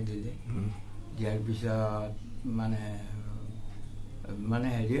সোমাই দিলে দিয়াৰ পিছত মানে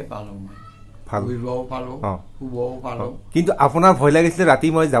হেৰিয়ে পালোঁ মই ঘূৰিবও পালোঁ শুবও পালোঁ কিন্তু আপোনাৰ ভয় লাগিছিলে ৰাতি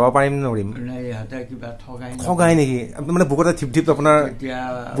মই যাব পাৰিম নোৱাৰিম ইহঁতে কিবা ঠগাই নেকি মানে বুকুতে ধিপ ধিপ আপোনাৰ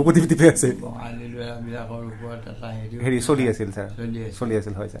বুকু ধিপ ধিপে আছে বঙালী ল'ৰাবিলাকৰ ওপৰত এটা হেৰি চলি আছিল ছাৰ চলি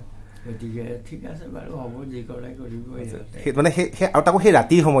আছিল হয় ছাৰ গতিকে ঠিক আছে বাৰু হ'ব যি কৰে কৰিব মানে আৰু তাকো সেই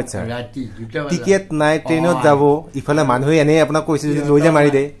ৰাতিৰ সময়ত ছাৰ ৰাতি টিকেট নাই ট্ৰেইনত যাব ইফালে মানুহে এনেই আপোনাক কৈছে যদি লৈ যায় মাৰি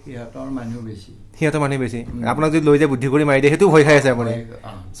দে সিহঁতৰ মানুহ বেছি আপোনাক যদি লৈ যায় বুদ্ধি কৰি মাৰি দিয়ে সেইটো ভয় খাই আছে আপুনি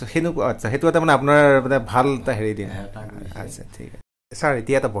সেনেকুৱা আচ্ছা সেইটো এটা মানে আপোনাৰ মানে ভাল এটা হেৰি দিয়ে আচ্ছা ঠিক আছে ছাৰ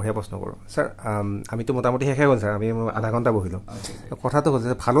এতিয়া এটা বঢ়িয়া প্ৰশ্ন কৰোঁ ছাৰ আমিতো মোটামুটি শেষে হ'ল ছাৰ আমি আধা ঘণ্টা বহিলোঁ কথাটো হ'ল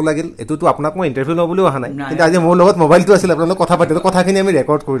যে ভালো লাগিল এইটোতো আপোনাক মই ইণ্টাৰভিউ লওঁ বুলিও অহা নাই কিন্তু আজি মোৰ লগত মোবাইলটো আছিল আপোনালোক কথা পাতিলোঁ কথাখিনি আমি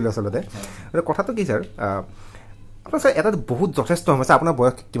ৰেকৰ্ড কৰিলোঁ আচলতে কথাটো কি ছাৰ আপোনাৰ ছাৰ এটা বহুত যথেষ্ট সমস্যা আপোনাৰ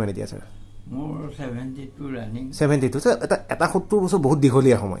বয়স কিমান এতিয়া ছাৰ মোৰ 72 ৰানিং 72 ছাৰ এটা 70 বছৰ বহুত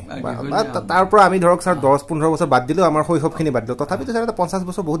দীঘলীয়া সময় তাৰ পৰা আমি ধৰক ছাৰ 10-15 বছৰ বাদ দিলোঁ আমাৰ শৈশৱখিনি বাদ দিলোঁ তথাপিতো ছাৰ এটা 50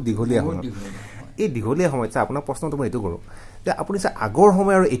 বছৰ বহুত দীঘলীয়া সময় এই দীঘলীয়া সময়ত ছাৰ আপোনাৰ প্ৰশ্নটো মই এইটো কৰোঁ যে আপুনি ছাৰ আগৰ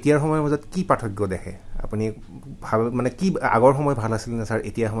সময় আৰু এতিয়াৰ সময়ৰ মাজত কি পাৰ্থক্য দেখে আপুনি ভাল মানে কি আগৰ সময় ভাল আছিল নে ছাৰ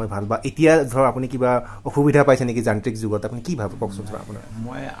এতিয়াৰ সময় ভাল বা এতিয়া ধৰক আপুনি কিবা অসুবিধা পাইছে নেকি যান্ত্ৰিক যুগত আপুনি কি ভাবে কওকচোন ছাৰ আপোনাৰ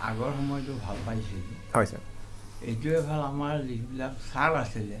মই আগৰ সময়টো ভাল পাইছিলোঁ হয় ছাৰ এইটোৱে ভাল আমাৰ যিবিলাক ছাৰ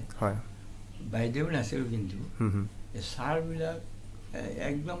আছিলে হয় বাইদেউ নাছিল কিন্তু এই ছাৰবিলাক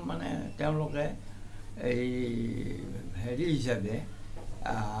একদম মানে তেওঁলোকে এই হেৰি হিচাপে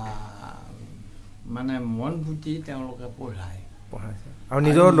মানে মন পুতি তেওঁলোকে পঢ়ায় আৰু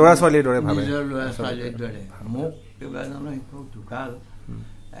নিজৰ ল'ৰা ছোৱালীৰ দৰে মোক কেইবাজনো শিক্ষক ঢুকাল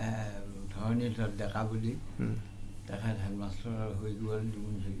ধৰণীধৰ ডেকা বুলি তেখেত হেডমাষ্টাৰ হৈ গ'ল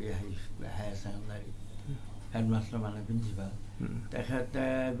তিনিচুকীয়া হায়াৰ ছেকেণ্ডাৰী হেডমাষ্টাৰ মানে প্ৰিন্সিপাল তেখেতে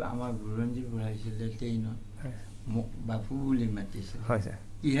আমাক বুৰঞ্জী পঢ়াইছিলে ট্ৰেইনত মোক বাপু বুলি মাতিছিল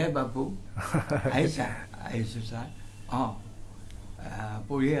কিহে বাপু আহিছোঁ ছাৰ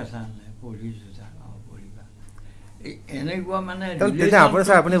পঢ়ি আছা নাই পঢ়িছোঁ ছাৰ পঢ়িবা এনেকুৱা মানে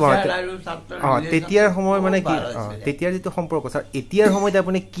তেতিয়াৰ সময় মানে কি তেতিয়াৰ যিটো সম্পৰ্ক ছাৰ এতিয়াৰ সময়ত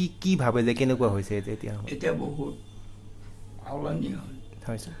আপুনি কি ভাবে যে কেনেকুৱা হৈছে এতিয়া বহুত সলনি হ'ল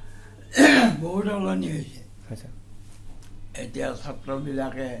হয় ছাৰ বহুত সলনি হৈছে এতিয়া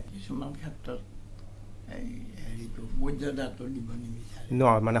ছাত্ৰবিলাকে কিছুমান ক্ষেত্ৰত এই হেৰিটো মৰ্যাদাটো দিব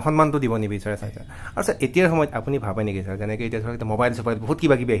নিবিচাৰে মানে সন্মানটো দিব নিবিচাৰে ছাৰ আৰু ছাৰ এতিয়াৰ সময়ত আপুনি ভাবে নেকি ছাৰ যেনেকৈ এতিয়া ধৰক মোবাইল চবাইল বহুত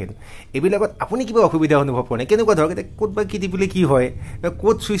কিবা কিবি আহিল এইবিলাকত আপুনি কিবা অসুবিধা অনুভৱ কৰে কেনেকুৱা ধৰক এতিয়া ক'ত বা কি টিপিলে কি হয়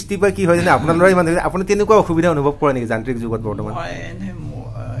ক'ত চুইচ টিপা কি হয় যেনে আপোনাৰ ল'ৰাই ইমান আপুনি তেনেকুৱা অসুবিধা অনুভৱ কৰে নেকি যান্ত্ৰিক যুগত বৰ্তমান এনেই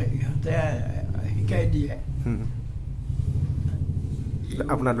ইহঁতে শিকাই দিয়ে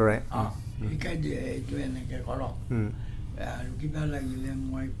আপোনাৰ ল'ৰাই শিকাই দিয়ে এইটো এনেকৈ কৰক আৰু কিবা লাগিলে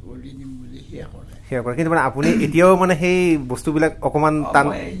মই কৰি দিম বুলি সেয়া কৰে কিন্তু মানে আপুনি এতিয়াও মানে সেই বস্তুবিলাক অকণমান টান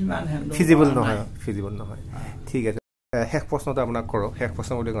ফিজিবল নহয় ঠিক আছে শেষ প্ৰশ্নটো আপোনাক কৰোঁ শেষ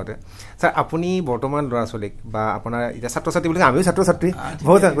প্ৰশ্ন বুলি কওঁতে ছাৰ আপুনি বৰ্তমান ল'ৰা ছোৱালীক বা আপোনাৰ এতিয়া ছাত্ৰ ছাত্ৰী বুলি আমিও ছাত্ৰ ছাত্ৰী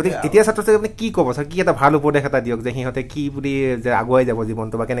বহুত গতিকে এতিয়া ছাত্ৰ ছাত্ৰী আপুনি কি ক'ব ছাৰ কি এটা ভাল উপদেশ এটা দিয়ক যে সিহঁতে কি বুলি যে আগুৱাই যাব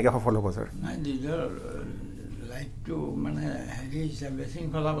জীৱনটো বা কেনেকৈ সফল হ'ব ছাৰ নিজৰ লাইফটো মানে হেৰি হিচাপে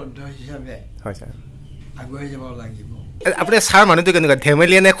শৃংখলাবদ্ধ হিচাপে হয় ছাৰ আগুৱাই যাব লাগিব আপুনি ছাৰ মানুহটো কেনেকুৱা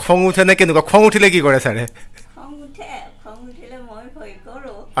ধেমেলীয়া নে খং উঠে নে কেনেকুৱা খং উঠিলে কি কৰে ছাৰে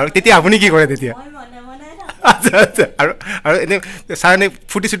আৰু তেতিয়া আপুনি কি কৰে তেতিয়া আচ্ছা আচ্ছা আৰু এনেই ছাৰ এনেই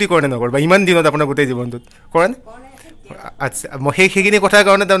ফুটি চুটি কৰে নে নকৰে বা ইমান দিনত আপোনাৰ গোটেই জীৱনটোত কৰেনে আচ্ছা মই সেইখিনি কথাৰ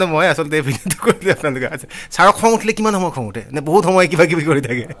কাৰণে তাৰমানে মই আচলতে ভিডিঅ'টো কৰিলোঁ আপোনালোকে আচ্ছা ছাৰক খং উঠিলে কিমান সময় খং উঠে নে বহুত সময় কিবা কিবি কৰি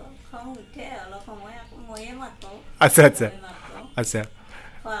থাকে আচ্ছা আচ্ছা আচ্ছা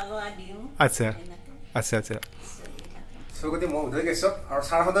আচ্ছা আচ্ছা আচ্ছা গতিকে মই উদয় কাশ্যপ আৰু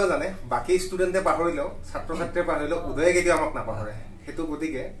ছাৰহঁতেও জানে বাকী ষ্টুডেণ্টে পাহৰিলেও ছাত্ৰ ছাত্ৰীয়ে পাহৰিলেও উদয়ে কেতিয়াও আমাক নাপাহৰে সেইটো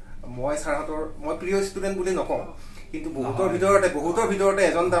গতিকে মই ছাৰহঁতৰ মই প্ৰিয় ষ্টুডেণ্ট বুলি নকওঁ কিন্তু বহুতৰ ভিতৰতে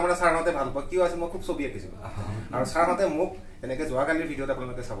এজন তাৰমানে ছাৰহঁতে ভাল পায় কিয় আছিল মই খুব ছবি আঁকিছিলোঁ আৰু ছাৰহঁতে মোক এনেকৈ যোৱাকালিৰ ভিডিঅ'ত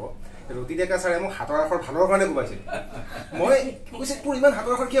আপোনালোকে চাব ৰতি ডেকা ছাৰে মোক হাতৰ আখৰ ভালৰ কাৰণে কোবাইছিল মই কৈছে তোৰ ইমান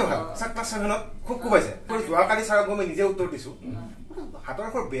হাতৰ আখৰ কিয় ভাল ছাৰ ক্লাছ 7ত খুব কোবাইছে তোৰ যোৱাকালি ছাৰক মই নিজে উত্তৰ দিছোঁ হাতৰ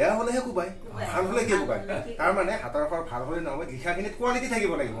আখৰ বেয়া হ'লেহে কোবাই ভাল হ'লে কি কোবাই তাৰ মানে হাতৰ আখৰ ভাল হ'লে নহয় লিখাখিনিত কোৱালিটি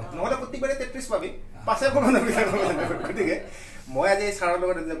থাকিব লাগিব নহ'লে প্ৰত্যেকবাৰে 33 পাবি পাছে কোনো নলিখা গতিকে মই আজি এই ছাৰৰ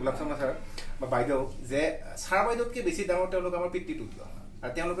লগত যে গোলাপ শৰ্মা ছাৰ বা বাইদেউ যে ছাৰ বাইদেউতকৈ বেছি ডাঙৰ তেওঁলোক আমাৰ পিতৃতুল্য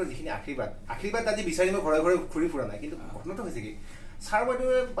আৰু তেওঁলোকৰ যিখিনি আশীৰ্বাদ আজি বিচাৰি মই ঘৰে ঘৰে ঘূৰি ফুৰা নাই কিন্তু ঘটনাটো হৈছে কি ছাৰ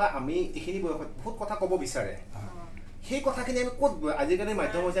বাইদেৱে বা আমি এইখিনি বয়সত বহুত কথা ক'ব বিচাৰে সেই কথাখিনি আমি ক'ত আজিকালিৰ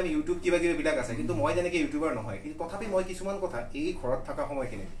মাধ্যম হৈছে আমি ইউটিউব কিবা কিবিবিলাক আছে কিন্তু মই যেনেকৈ ইউটিউবাৰ নহয় কিন্তু তথাপি মই কিছুমান কথা এই ঘৰত থকা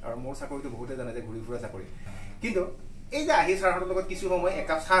সময়খিনি আৰু মোৰ চাকৰিটো বহুতে জানে যে ঘূৰি ফুৰা চাকৰি কিন্তু এই যে আহি ছাৰহঁতৰ লগত কিছু সময়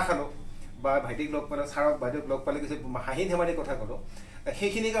একাপ চাহ খালোঁ বা ভাইটিক লগ পালোঁ ছাৰক বাইদেউক লগ পালে কিছু হাঁহি ধেমালি কথা ক'লোঁ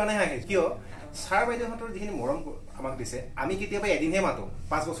সেইখিনিৰ কাৰণে হাঁহি কিয় ছাৰ বাইদেউহঁতৰ যিখিনি মৰম আমাক দিছে আমি কেতিয়াবা এদিনহে মাতোঁ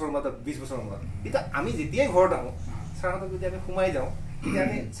 5 বছৰৰ মূৰত 20 বছৰৰ মূৰত কিন্তু আমি যেতিয়াই ঘৰত আহোঁ ছাৰহঁতক যদি আমি সোমাই যাওঁ তেতিয়া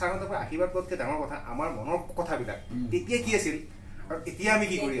আমি ছাৰহঁতৰ পৰা আশীৰ্বাদ লোৱাতকৈ ডাঙৰ কথা আমাৰ মনৰ কথাবিলাক তেতিয়া কি আছিল আৰু এতিয়া আমি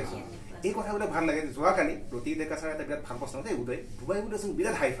কি কৰি আছোঁ এই কথাবিলাক ভাল লাগে যোৱাকালি ৰতি ডেকা ছাৰ এটা বিৰাট ভাল প্ৰশ্ন দেই উদয় ডুবাই বোলেচোন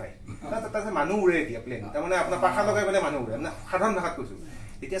বিৰাট হাই ফাই তাৰপিছত মানুহ উৰে এতিয়া প্লেন তাৰমানে আপোনাৰ পাখা লগাই পেলাই মানুহ উৰে মানে সাধাৰণ ভাষাত কৈছোঁ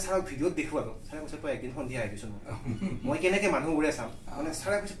তেতিয়া ছাৰক ভিডিঅ'ত দেখুৱালোঁ ছাৰে কৈছে তই একদিন সন্ধিয়া আহিবিচোন মই কেনেকৈ মানুহ উৰে চাম মানে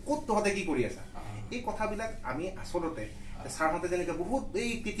ছাৰে কৈছে ক'ত তহঁতে কি কৰি আছা এই কথাবিলাক আমি আচলতে ছাৰহঁতে যেনেকৈ বহুত এই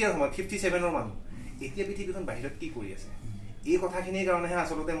তেতিয়াৰ সময়ত 57ৰ মানুহ এতিয়া পৃথিৱীখন বাহিৰত কি কৰি আছে এই কথাখিনিৰ কাৰণেহে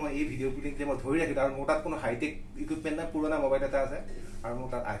আচলতে মই এই ভিডিঅ' বুলি মই ধৰি ৰাখিলোঁ আৰু মোৰ তাত কোনো হাইটেক ইকুইপমেণ্ট নাই পুৰণা মোবাইল এটা আছে আৰু মোৰ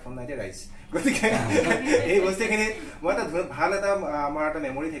তাত আইফোন নাই ৰাইজ গতিকে এই বস্তুখিনি মই এটা ভাল এটা আমাৰ এটা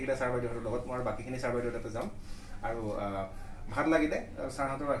মেমৰি থাকিলে ছাৰ বাইদেউহঁতৰ লগত মই বাকীখিনি ছাৰ বাইদেউৰ তাতে যাম আৰু ভাল লাগিলে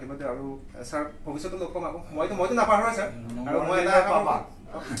ছাৰহঁতৰ আশীৰ্বাদ আৰু ছাৰ ভৱিষ্যতে লগ পাম আকৌ মইতো নাপাহৰোঁ ছাৰ আৰু মই এটা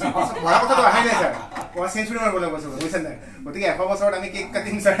ভৰা কথাটো অহাই নাই ছাৰ মই চেঞ্চুৰী মাৰিবলৈ কৈছোঁ বুজিছে নাই গতিকে 100 বছৰত আমি কেক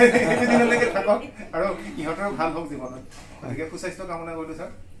কাটিম ছাৰ দিনলৈকে থাকক আৰু ইহঁতৰ ভাল হওক জীৱনত গতিকে সুস্বাস্থ্য কামনা কৰিলোঁ ছাৰ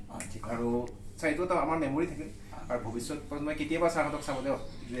আৰু ছাৰ এইটো এটা আমাৰ মেমৰি থাকিল আৰু ভৱিষ্যত মই কেতিয়াবা ছাৰহঁতক চাবলৈ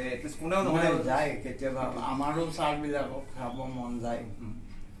যে এটলিষ্ট কোনেও নহ'লে যায় কেতিয়াবা আমাৰো ছাৰবিলাকক চাব মন যায়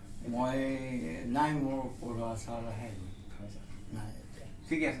মই নাই মোৰ পঢ়োৱা ছাৰ আহে নাই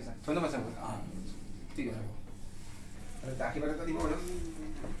ঠিকে আছে ছাৰ ধন্যবাদ ছাৰ ঠিক আছে আশীৰ্বাদ এটা দিব পাৰিম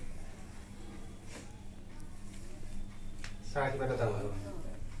ছাৰ আশীৰ্বাদ এটা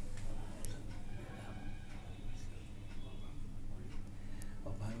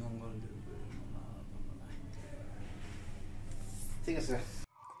ঠিক আছে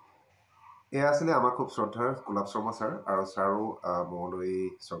এয়া আছিলে আমাৰ খুব শ্ৰদ্ধাৰ গোলাপ শৰ্মা ছাৰ আৰু ছাৰো মঙলদ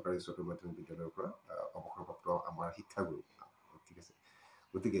চৰকাৰী উচ্চতৰ মাধ্যমিক বিদ্যালয়ৰ পৰা অৱসৰপ্ৰাপ্ত আমাৰ শিক্ষাগুৰু ঠিক আছে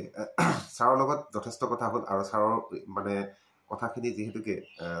গতিকে ছাৰৰ লগত যথেষ্ট কথা হ'ল আৰু ছাৰৰ মানে কথাখিনি যিহেতুকে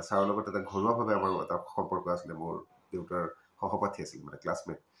ছাৰৰ লগত এটা ঘৰুৱাভাৱে আমাৰ এটা সম্পৰ্ক আছিলে মোৰ দেউতাৰ সহপাঠী আছিল মানে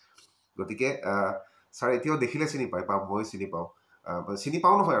ক্লাছমেট গতিকে ছাৰ এতিয়াও দেখিলে চিনি পায় বা মই চিনি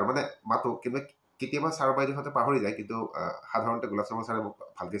পাওঁ নহয় আৰু মানে মাতো কিন্তু কেতিয়াবা ছাৰ বাইদেউহঁতে পাহৰি যায় কিন্তু সাধাৰণতে গোলাপ শৰ্মা ছাৰে মোক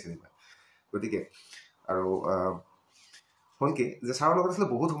ভালকৈ চিনি পায় গতিকে আৰু হ'ল কি যে ছাৰৰ লগত আছিলে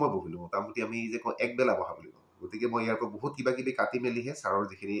বহুত সময় বহিলোঁ মোটামুটি আমি যে কওঁ একবেলা বহা বুলি কওঁ গতিকে মই ইয়াৰ পৰা বহুত কিবা কিবি কাটি মেলিহে ছাৰৰ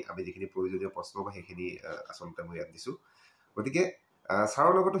যিখিনি প্ৰয়োজনীয় প্ৰশ্ন বা সেইখিনি আচলতে মই ইয়াত দিছোঁ গতিকে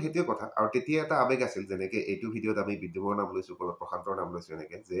ছাৰৰ লগতো সেইটোৱে কথা আৰু তেতিয়া এটা আৱেগ আছিল যেনেকৈ এইটো ভিডিঅ'ত আমি বিদ্যুমৰ নাম লৈছোঁ ক'ৰবাত প্ৰশান্তৰ নাম লৈছোঁ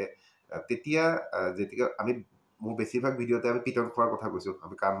এনেকৈ যে তেতিয়া যেতিয়া আমি মোৰ বেছিভাগ ভিডিঅ'তে আমি পিটন খোৱাৰ কথা কৈছোঁ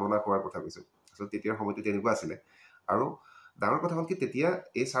আমি কাণমনা খোৱাৰ কথা কৈছোঁ আচলতে তেতিয়াৰ সময়টো তেনেকুৱা আছিলে আৰু ডাঙৰ কথা হ'ল কি তেতিয়া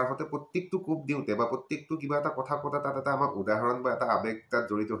এই ছাৰহঁতে প্ৰত্যেকটো কোপ দিওঁতে বা প্ৰত্যেকটো কিবা এটা কথা পতা তাত এটা আমাক উদাহৰণ বা এটা আৱেগ তাত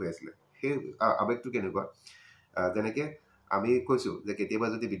জড়িত হৈ আছিলে সেই আৱেগটো কেনেকুৱা যেনেকৈ আমি কৈছোঁ যে কেতিয়াবা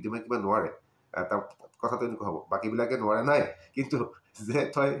যদি বিদ্যুমে কিবা নোৱাৰে তাৰ কথাটো এনেকুৱা হ'ব বাকীবিলাকে নোৱাৰে নাই কিন্তু যে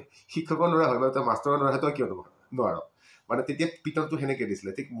তই শিক্ষকৰ ল'ৰা হয় বা তই মাষ্টৰৰ ল'ৰা হয় তই কিয় নোৱাৰ মানে তেতিয়া পিটনটো সেনেকৈ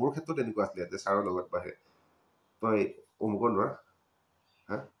দিছিলে ঠিক মোৰ ক্ষেত্ৰত এনেকুৱা আছিলে যে ছাৰৰ লগত বাঢ়ে তই অমুকৰ ল'ৰা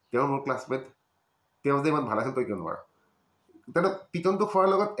হা তেওঁ মোৰ ক্লাছমেট তেওঁ যে ইমান ভাল আছিল তই কিয় নোৱাৰ তেনে পিটনটো খোৱাৰ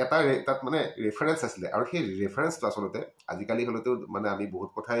লগত এটা তাত মানে ৰেফাৰেঞ্চ আছিলে আৰু সেই ৰেফাৰেঞ্চটো আচলতে আজিকালি হ'লেতো মানে আমি বহুত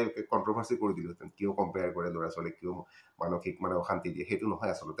কথাই কণ্ট্ৰভাৰ্চি কৰি দিলোঁহেঁতেন কিয় কম্পেয়াৰ কৰে ল'ৰা ছোৱালীক কিয় মানসিক মানে অশান্তি দিয়ে সেইটো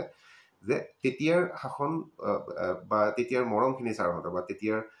নহয় আচলতে যে তেতিয়াৰ শাসন বা তেতিয়াৰ মৰমখিনি ছাৰহঁতৰ বা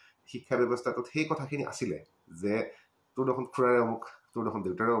তেতিয়াৰ শিক্ষা ব্যৱস্থাটোত সেই কথাখিনি আছিলে যে তোৰ দেখোন খুৰাৰে অমুক তোৰ দেখোন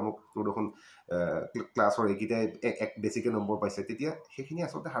দেউতাৰে অমুক তোৰ দেখোন ক্লাছৰ এইকেইটাই এক বেছিকৈ নম্বৰ পাইছে তেতিয়া সেইখিনি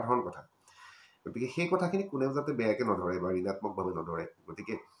আচলতে সাধাৰণ কথা গতিকে সেই কথাখিনি কোনেও যাতে বেয়াকৈ নধৰে বা ঋণাত্মকভাৱে নধৰে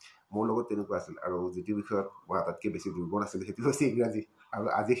গতিকে মোৰ লগত তেনেকুৱা আছিল আৰু যিটো বিষয়ত মই আটাইতকৈ বেছি দুৰ্বল আছিলোঁ সেইটো হৈছে ইংৰাজী আৰু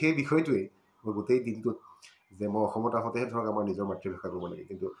আজি সেই বিষয়টোৱেই মই গোটেই দিনটোত যে মই অসমত আহোঁতেহে ধৰক আমাৰ নিজৰ মাতৃভাষা ক'ব লাগে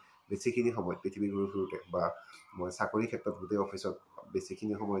কিন্তু বেছিখিনি সময়ত পৃথিৱী ঘূৰি ফুৰোঁতে বা মই চাকৰি ক্ষেত্ৰত গোটেই অফিচত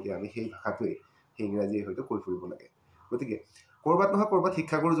বেছিখিনি সময়তে আমি সেই ভাষাটোৱেই সেই ইংৰাজীয়ে হয়তো কৈ ফুৰিব লাগে গতিকে ক'ৰবাত নহয় ক'ৰবাত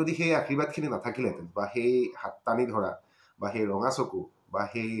শিক্ষাগুৰু যদি সেই আশীৰ্বাদখিনি নাথাকিলেহেঁতেন বা সেই হাত টানি ধৰা বা সেই ৰঙা চকু বা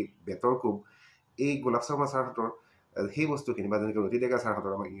সেই বেতৰ কোব এই গোলাপ শৰ্মা ছাৰহঁতৰ সেই বস্তুখিনি বা যেনেকৈ ৰতি ডেকা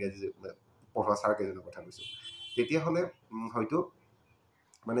ছাৰহঁতৰ আমাৰ ইংৰাজী পঢ়োৱা ছাৰকেইজনৰ কথা কৈছোঁ তেতিয়াহ'লে হয়তো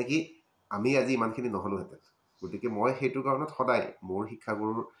মানে কি আমি আজি ইমানখিনি নহ'লোহেঁতেন গতিকে মই সেইটোৰ কাৰণত সদায় মোৰ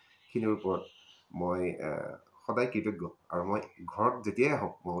শিক্ষাগুৰুখিনিৰ ওপৰত মই সদায় কৃতজ্ঞ আৰু মই ঘৰত যেতিয়াই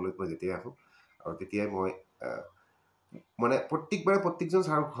আহোঁ মঙলদৈত মই যেতিয়াই আহোঁ আৰু তেতিয়াই মই মানে প্ৰত্যেকবাৰে প্ৰত্যেকজন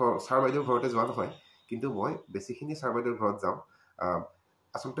ছাৰ বাইদেউৰ ঘৰতে যোৱা নহয় কিন্তু মই বেছিখিনি ছাৰ বাইদেউৰ ঘৰত যাওঁ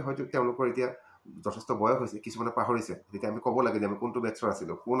আচলতে হয়তো তেওঁলোকৰ এতিয়া যথেষ্ট বয়স হৈছে কিছুমানে পাহৰিছে তেতিয়া আমি ক'ব লাগে যে আমি কোনটো বেটছৰ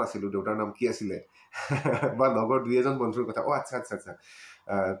আছিলোঁ কোন আছিলোঁ দেউতাৰ নাম কি আছিলে বা লগৰ 2-এজন বন্ধুৰ কথা আচ্ছা আচ্ছা আচ্ছা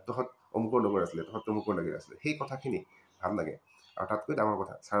তহঁত অমুকৰ লগৰ আছিলে তহঁত তমুকৰ লগৰ আছিলে সেই কথাখিনি ভাল লাগে আৰু তাতকৈ ডাঙৰ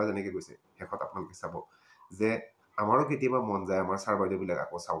কথা ছাৰে যেনেকৈ কৈছে শেষত আপোনালোকে চাব যে আমাৰো কেতিয়াবা মন যায় আমাৰ ছাৰ বাইদেউবিলাক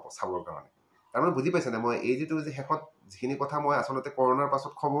আকৌ চাবৰ কাৰণে তাৰমানে বুজি পাইছেনে মই এই যে শেষত যিখিনি কথা মই আচলতে কৰোণাৰ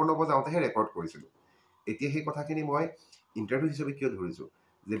পাছত খবৰ ল'ব যাওঁতেহে ৰেকৰ্ড কৰিছিলোঁ এতিয়া সেই কথাখিনি মই ইণ্টাৰভিউ হিচাপে কিয় ধৰিছোঁ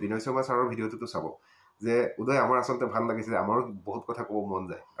যে বিনয় শৰ্মা ছাৰৰ ভিডিঅ'টোতো চাব যে উদয় আমাৰ আচলতে ভাল লাগিছে আমাৰো বহুত কথা ক'ব মন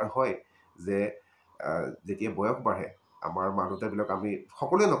যায় আৰু হয় যে যেতিয়া বয়স বাঢ়ে আমাৰ মা দেউতাবিলাক আমি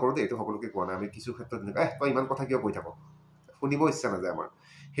সকলোৱে নকৰোঁ দেই এইটো সকলোকে কোৱা নাই আমি কিছু ক্ষেত্ৰত এনেকুৱা তই ইমান কথা কিয় কৈ থাক শুনিব ইচ্ছা নাযায় আমাৰ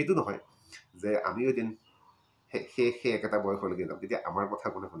সেইটো নহয় যে আমিও এদিন সেই একেটা বয়সলৈকে যাম তেতিয়া আমাৰ কথা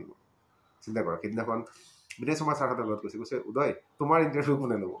কোনে শুনিব চিন্তা কৰা সেইদিনাখন বিনয় শৰ্মা ছাৰহঁতৰ লগত কৈছে উদয় তোমাৰ ইণ্টাৰভিউ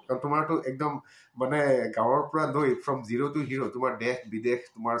কোনে ল'ব কাৰণ তোমাৰতো একদম মানে গাঁৱৰ পৰা লৈ ফ্ৰম 0 to hero তোমাৰ দেশ বিদেশ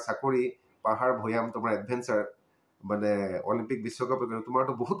তোমাৰ চাকৰি পাহাৰ ভৈয়াম তোমাৰ এডভেঞ্চাৰ মানে অলিম্পিক বিশ্বকাপ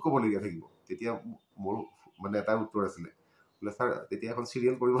তোমাৰতো বহুত ক'বলগীয়া থাকিব তেতিয়া মোৰ মানে এটা উত্তৰ আছিলে বোলে ছাৰ তেতিয়া এখন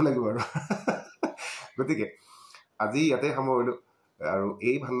চিৰিয়েল কৰিব লাগিব আৰু গতিকে আজি ইয়াতে সামৰিলোঁ আৰু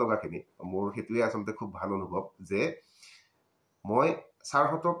এই ভাল লগাখিনি মোৰ সেইটোৱে আচলতে খুব ভাল অনুভৱ যে মই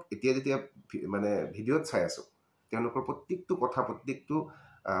ছাৰহঁতক এতিয়া যেতিয়া মানে ভিডিঅ'ত চাই আছোঁ তেওঁলোকৰ প্ৰত্যেকটো কথা প্ৰত্যেকটো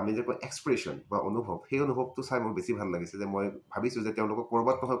আমি যে কওঁ এক্সপ্ৰেশ্যন বা অনুভৱ সেই অনুভৱটো চাই মোৰ বেছি ভাল লাগিছে যে মই ভাবিছোঁ যে তেওঁলোকক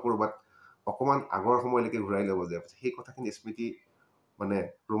ক'ৰবাত নহয় ক'ৰবাত অকণমান আগৰ সময়লৈকে ঘূৰাই ল'ব যে সেই কথাখিনি স্মৃতি মানে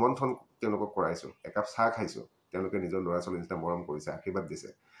ৰোমন্থন তেওঁলোকক কৰাইছোঁ একাপ চাহ খাইছোঁ তেওঁলোকে নিজৰ ল'ৰা ছোৱালীৰ নিচিনা মৰম কৰিছে আশীৰ্বাদ দিছে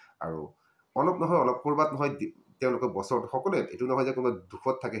আৰু অলপ নহয় অলপ ক'ৰবাত নহয় তেওঁলোকক বছৰত সকলোৱে এইটো নহয় যে কোনোবা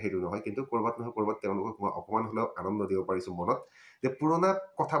দুখত থাকে সেইটো নহয় কিন্তু ক'ৰবাত নহয় ক'ৰবাত তেওঁলোকক মই অকণমান হ'লেও আনন্দ দিব পাৰিছোঁ মনত যে পুৰণা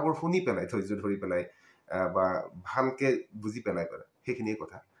কথাবোৰ শুনি পেলাই ধৈৰ্য ধৰি পেলাই বা ভালকৈ বুজি পেলাই সেইখিনিয়ে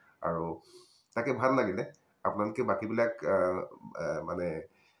কথা আৰু তাকে ভাল লাগিলে আপোনালোকে বাকীবিলাক মানে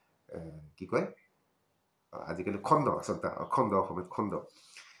কি কয় আজিকালি খণ্ড আচলতে খণ্ড অসমীয়াত খণ্ড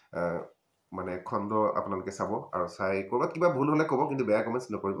মানে খণ্ড আপোনালোকে চাব আৰু চাই ক'ৰবাত কিবা ভুল হ'লে ক'ব কিন্তু বেয়া কমেণ্টছ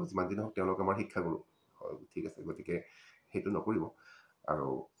নকৰিব যিমান দিন হওক তেওঁলোক আমাৰ শিক্ষাগুৰু ঠিক আছে গতিকে সেইটো নকৰিব আৰু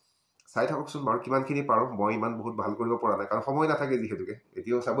চাই থাককচোন বাৰু কিমানখিনি পাৰোঁ মই ইমান বহুত ভাল কৰিব পৰা নাই কাৰণ সময় নাথাকে যিহেতুকে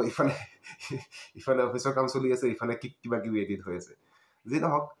এতিয়াও চাব ইফালে অফিচৰ কাম চলি আছে ইফালে কিবা কিবি এডিট হৈ আছে যি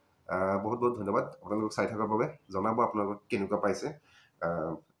নহওক বহুত বহুত ধন্যবাদ আপোনালোকক চাই থকাৰ বাবে জনাব আপোনালোকক কেনেকুৱা পাইছে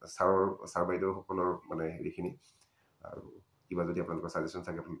ছাৰ বাইদেউসকলৰ মানে হেৰিখিনি আৰু কিবা যদি আপোনালোকৰ ছাজেশ্যন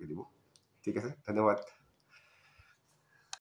থাকে আপোনালোকে দিব ঠিক আছে ধন্যবাদ